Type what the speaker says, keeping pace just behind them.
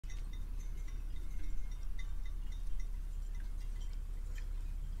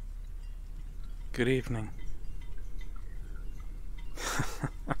Good evening.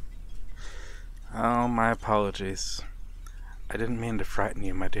 Oh, my apologies. I didn't mean to frighten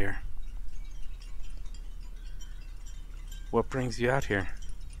you, my dear. What brings you out here?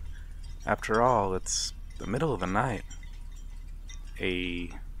 After all, it's the middle of the night. A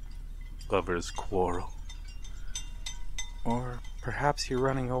lover's quarrel. Or perhaps you're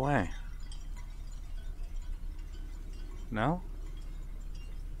running away. No?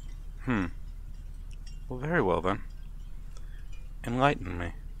 Well, very well then. Enlighten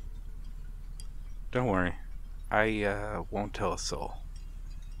me. Don't worry. I won't tell a soul.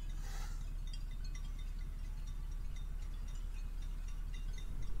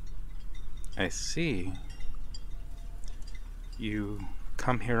 I see. You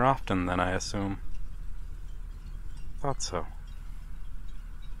come here often then, I assume. Thought so.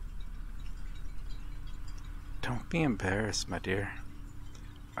 Don't be embarrassed, my dear.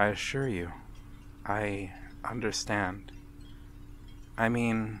 I assure you, I understand. I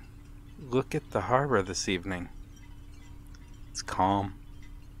mean, look at the harbor this evening. It's calm,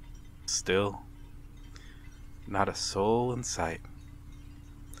 still, not a soul in sight.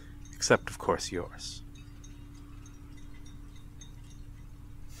 Except, of course, yours.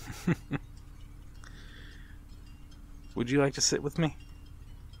 Would you like to sit with me?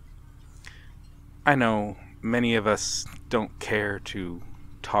 I know many of us don't care to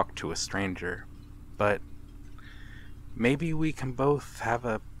talk to a stranger, but maybe we can both have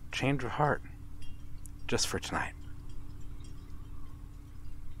a change of heart, just for tonight.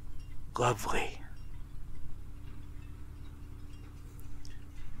 Lovely.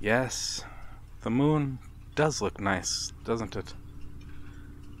 Yes, the moon does look nice, doesn't it?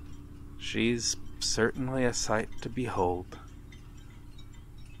 She's certainly a sight to behold.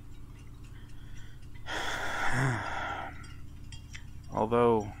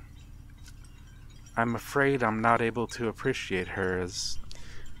 Although, I'm afraid I'm not able to appreciate her as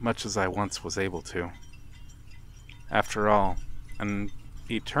much as I once was able to. After all, an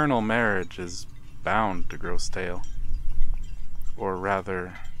eternal marriage is bound to grow stale. Or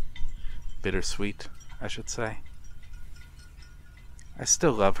rather, bittersweet, I should say. I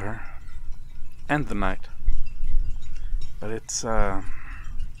still love her, and the night. But it's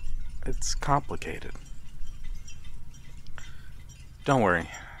complicated. Don't worry.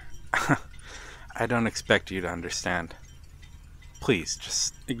 I don't expect you to understand. Please,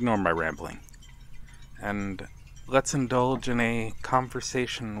 just ignore my rambling. And let's indulge in a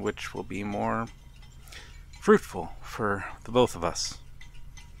conversation which will be more fruitful for the both of us.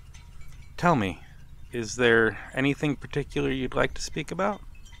 Tell me, is there anything particular you'd like to speak about?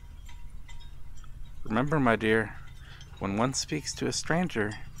 Remember, my dear, when one speaks to a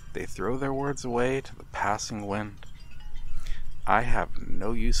stranger, they throw their words away to the passing wind. I have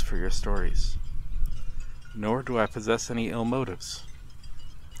no use for your stories, nor do I possess any ill motives.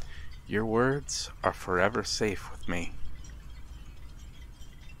 Your words are forever safe with me.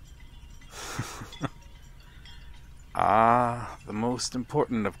 Ah, the most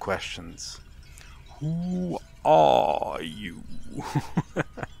important of questions. Who are you?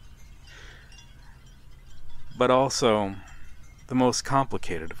 But also, the most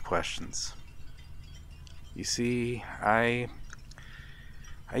complicated of questions. You see, I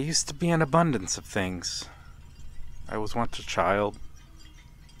used to be an abundance of things. I was once a child,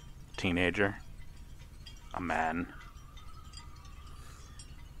 teenager, a man.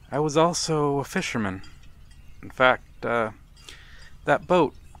 I was also a fisherman. In fact, that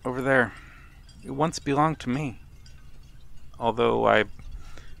boat over there, it once belonged to me. Although I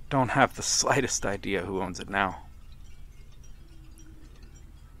don't have the slightest idea who owns it now.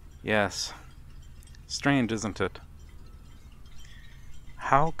 Yes, strange, isn't it?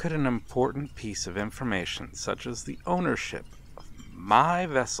 How could an important piece of information, such as the ownership of my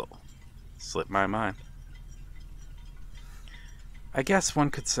vessel, slip my mind? I guess one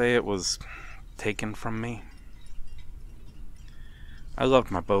could say it was taken from me. I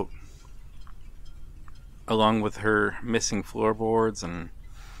loved my boat, along with her missing floorboards and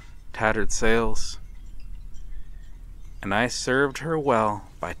tattered sails, and I served her well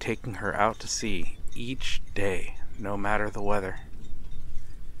by taking her out to sea each day, no matter the weather.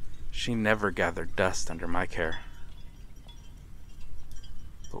 She never gathered dust under my care.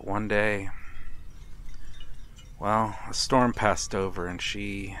 But one day, well, a storm passed over and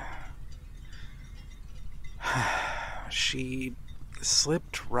she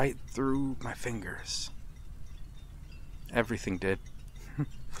slipped right through my fingers. Everything did.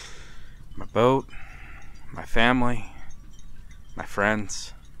 My boat, my family, my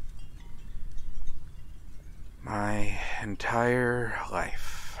friends, my entire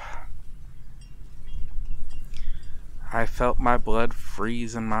life. I felt my blood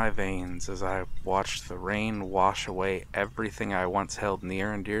freeze in my veins as I watched the rain wash away everything I once held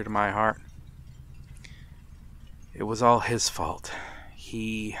near and dear to my heart. It was all his fault.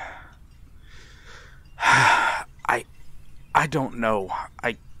 I don't know.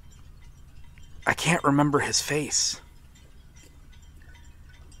 I can't remember his face.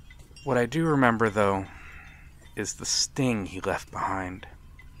 What I do remember, though, is the sting he left behind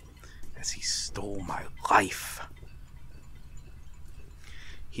as he stole my life.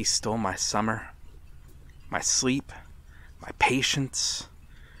 He stole my summer, my sleep, my patience,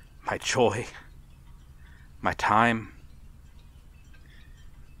 my joy, my time,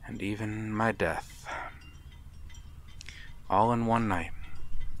 and even my death. All in one night.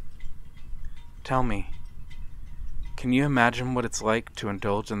 Tell me, can you imagine what it's like to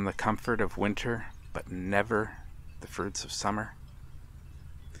indulge in the comfort of winter, but never the fruits of summer?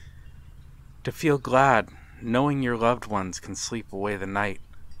 To feel glad knowing your loved ones can sleep away the night,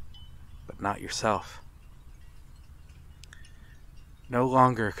 but not yourself. No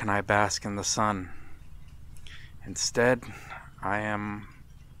longer can I bask in the sun. Instead, I am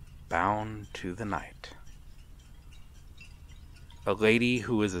bound to the night. A lady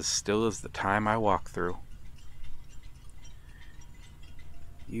who is as still as the time I walk through.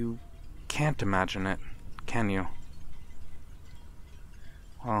 You can't imagine it, can you?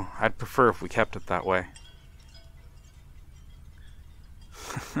 Well, I'd prefer if we kept it that way.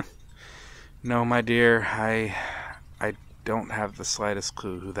 No, my dear, I don't have the slightest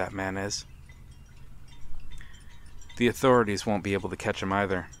clue who that man is. The authorities won't be able to catch him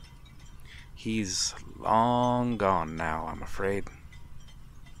either. He's long gone now, I'm afraid.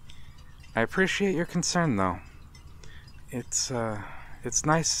 I appreciate your concern, though. It's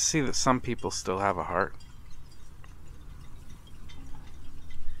nice to see that some people still have a heart.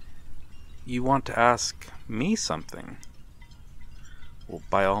 You want to ask me something? Well,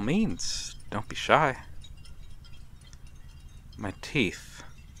 by all means, don't be shy. My teeth.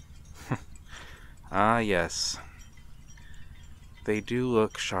 Ah, yes. They do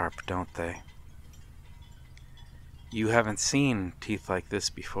look sharp, don't they? You haven't seen teeth like this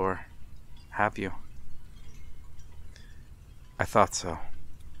before, have you? I thought so.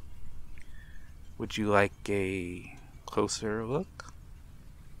 Would you like a closer look?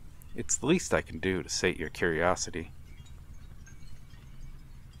 It's the least I can do to sate your curiosity.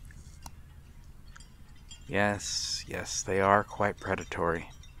 Yes, they are quite predatory.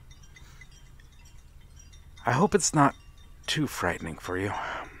 I hope it's not too frightening for you.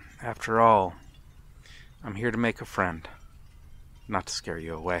 After all, I'm here to make a friend, not to scare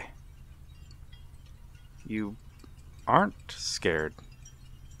you away. You aren't scared.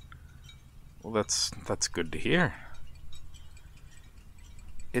 Well, that's good to hear.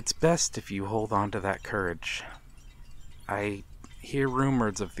 It's best if you hold on to that courage. I hear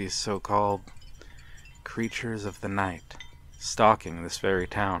rumors of these so-called creatures of the night stalking this very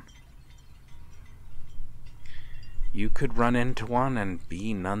town. You could run into one and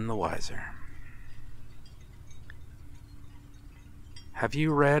be none the wiser. Have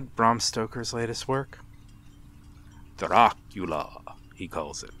you read Bram Stoker's latest work? Dracula, he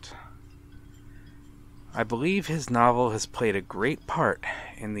calls it. I believe his novel has played a great part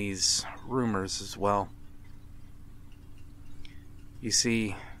in these rumors as well. You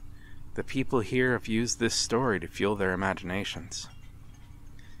see, the people here have used this story to fuel their imaginations.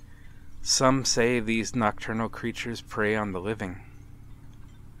 Some say these nocturnal creatures prey on the living,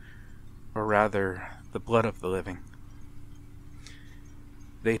 or rather, the blood of the living.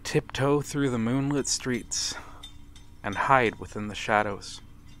 They tiptoe through the moonlit streets and hide within the shadows,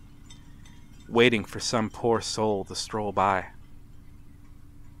 waiting for some poor soul to stroll by.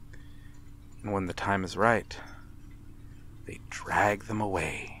 And when the time is right, they drag them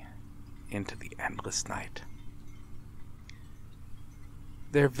away into the endless night.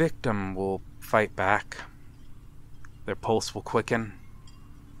 Their victim will fight back. Their pulse will quicken.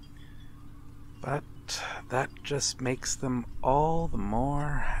 But that just makes them all the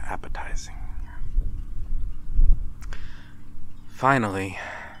more appetizing. Finally,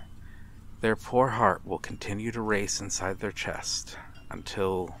 their poor heart will continue to race inside their chest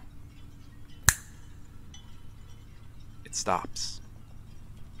until it stops.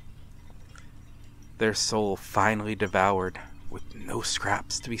 Their soul finally devoured with no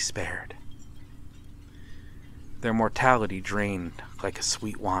scraps to be spared. Their mortality drained like a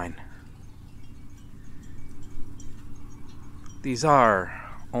sweet wine. These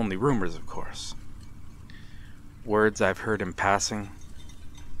are only rumors, of course. Words I've heard in passing.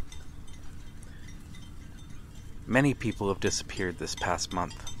 Many people have disappeared this past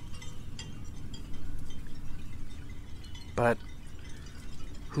month. But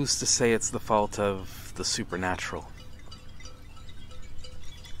who's to say it's the fault of the supernatural?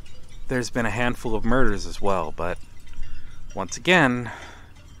 There's been a handful of murders as well, but once again,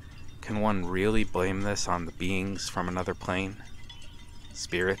 can one really blame this on the beings from another plane?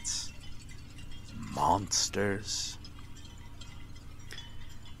 Spirits? Monsters?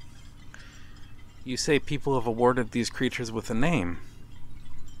 You say people have awarded these creatures with a name.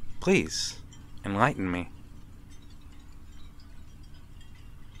 Please, enlighten me.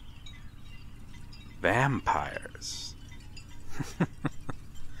 Vampires.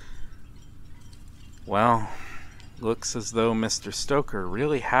 Well, looks as though Mr. Stoker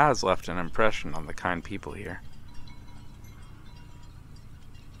really has left an impression on the kind people here.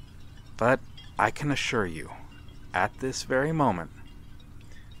 But I can assure you, at this very moment,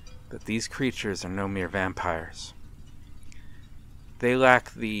 that these creatures are no mere vampires. They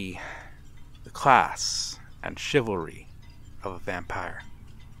lack the class and chivalry of a vampire.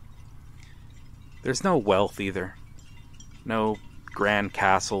 There's no wealth either. No grand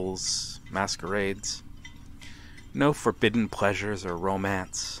castles, masquerades. No forbidden pleasures or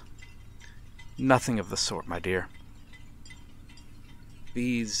romance. Nothing of the sort, my dear.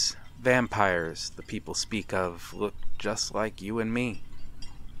 These vampires the people speak of look just like you and me.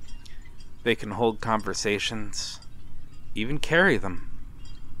 They can hold conversations, even carry them.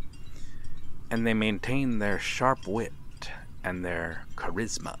 And they maintain their sharp wit and their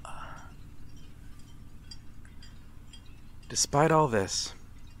charisma. Despite all this,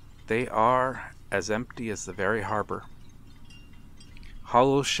 they are as empty as the very harbor.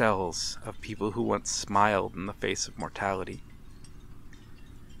 Hollow shells of people who once smiled in the face of mortality,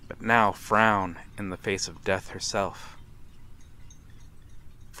 but now frown in the face of death herself.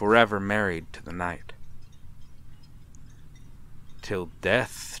 Forever married to the night. Till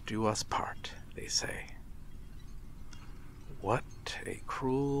death do us part, they say. What a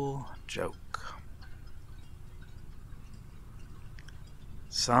cruel joke.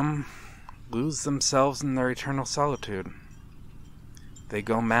 Some lose themselves in their eternal solitude. They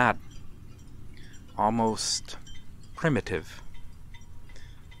go mad, almost primitive.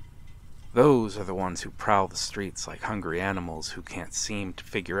 Those are the ones who prowl the streets like hungry animals who can't seem to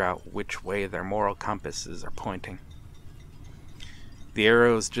figure out which way their moral compasses are pointing. The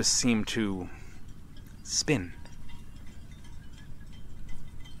arrows just seem to spin.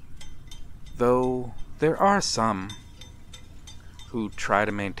 Though there are some who try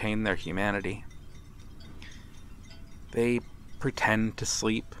to maintain their humanity. They pretend to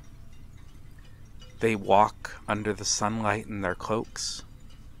sleep. They walk under the sunlight in their cloaks.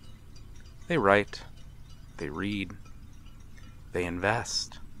 They write. They read. They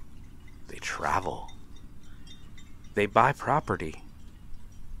invest. They travel. They buy property.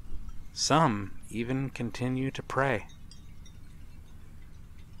 Some even continue to pray.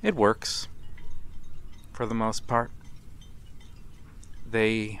 It works, for the most part.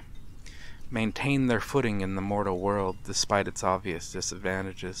 They maintain their footing in the mortal world despite its obvious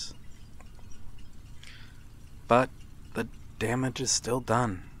disadvantages. But the damage is still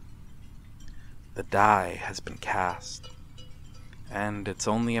done. The die has been cast, and it's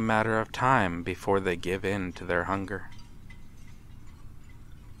only a matter of time before they give in to their hunger.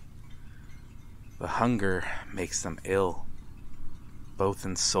 The hunger makes them ill, both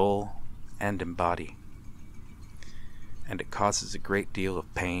in soul and in body. And it causes a great deal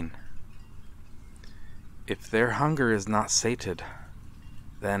of pain. If their hunger is not sated,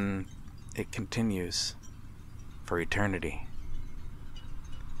 then it continues for eternity.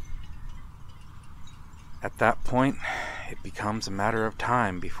 At that point, it becomes a matter of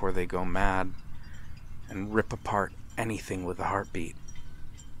time before they go mad and rip apart anything with a heartbeat.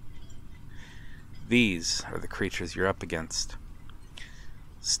 These are the creatures you're up against,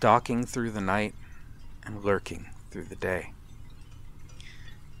 stalking through the night and lurking through the day,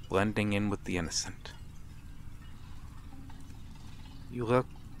 blending in with the innocent. You look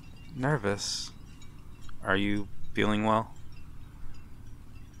nervous. Are you feeling well?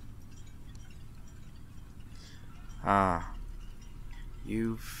 Ah,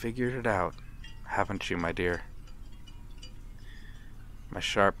 you've figured it out, haven't you, my dear? My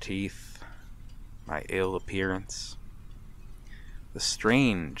sharp teeth, my ill appearance, the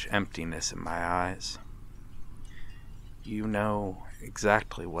strange emptiness in my eyes. You know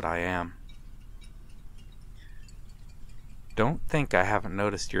exactly what I am. Don't think I haven't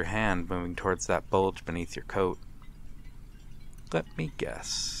noticed your hand moving towards that bulge beneath your coat. Let me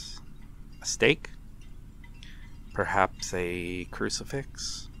guess. A stake? Perhaps a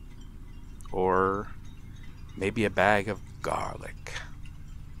crucifix? Or maybe a bag of garlic.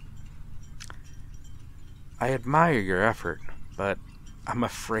 I admire your effort, but I'm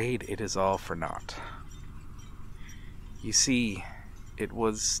afraid it is all for naught. You see, it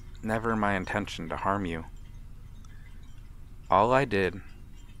was never my intention to harm you. All I did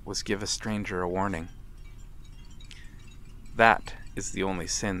was give a stranger a warning. That is the only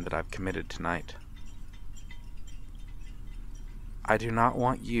sin that I've committed tonight. I do not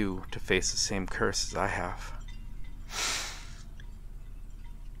want you to face the same curse as I have.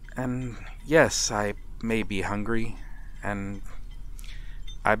 And yes, I may be hungry, and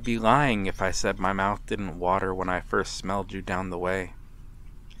I'd be lying if I said my mouth didn't water when I first smelled you down the way.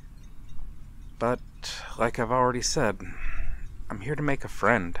 But, like I've already said, I'm here to make a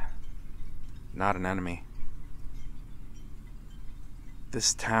friend, not an enemy.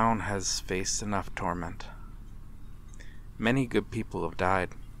 This town has faced enough torment. Many good people have died.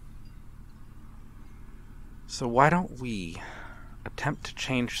 So why don't we attempt to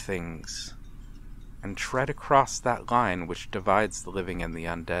change things and tread across that line which divides the living and the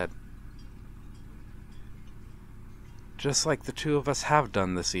undead? Just like the two of us have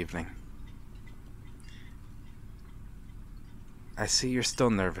done this evening. I see you're still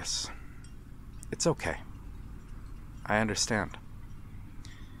nervous. It's okay. I understand.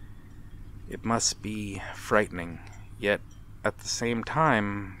 It must be frightening, yet at the same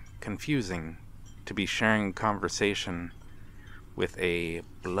time confusing, to be sharing a conversation with a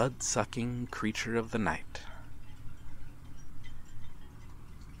blood-sucking creature of the night.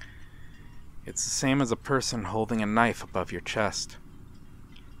 It's the same as a person holding a knife above your chest,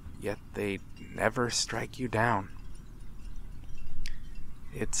 yet they never strike you down.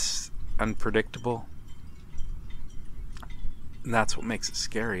 It's unpredictable. And that's what makes it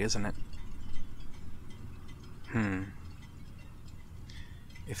scary, isn't it?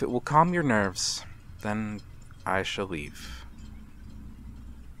 If it will calm your nerves, then I shall leave.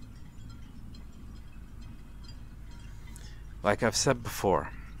 Like I've said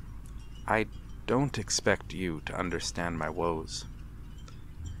before, I don't expect you to understand my woes.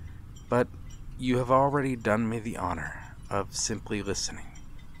 But you have already done me the honor of simply listening.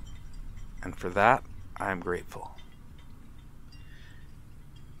 And for that, I am grateful.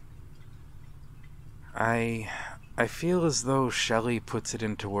 I feel as though Shelley puts it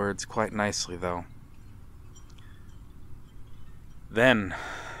into words quite nicely, though. Then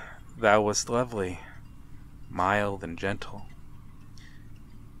thou wast lovely, mild and gentle.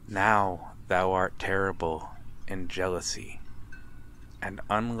 Now thou art terrible in jealousy, and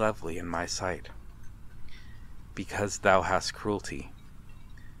unlovely in my sight, because thou hast cruelty.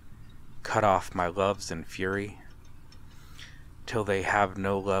 Cut off my loves in fury, till they have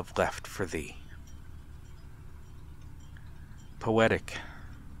no love left for thee. Poetic,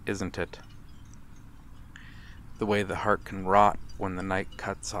 isn't it? The way the heart can rot when the night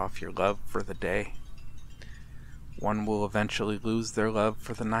cuts off your love for the day. One will eventually lose their love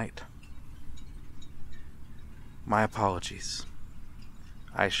for the night. My apologies.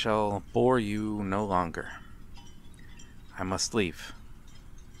 I shall bore you no longer. I must leave.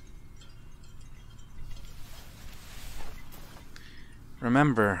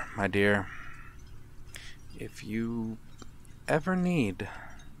 Remember, my dear, if you ever need,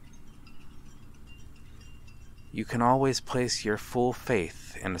 you can always place your full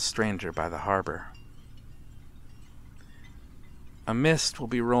faith in a stranger by the harbor. A mist will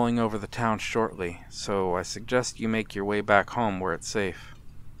be rolling over the town shortly, so I suggest you make your way back home where it's safe.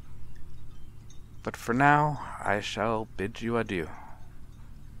 But for now, I shall bid you adieu.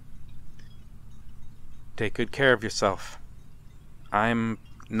 Take good care of yourself. I'm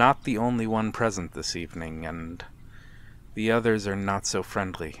not the only one present this evening, and the others are not so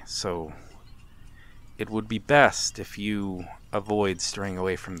friendly, so it would be best if you avoid straying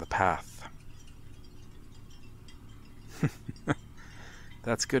away from the path.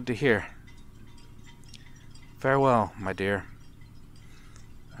 That's good to hear. Farewell, my dear.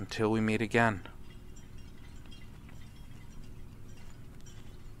 Until we meet again.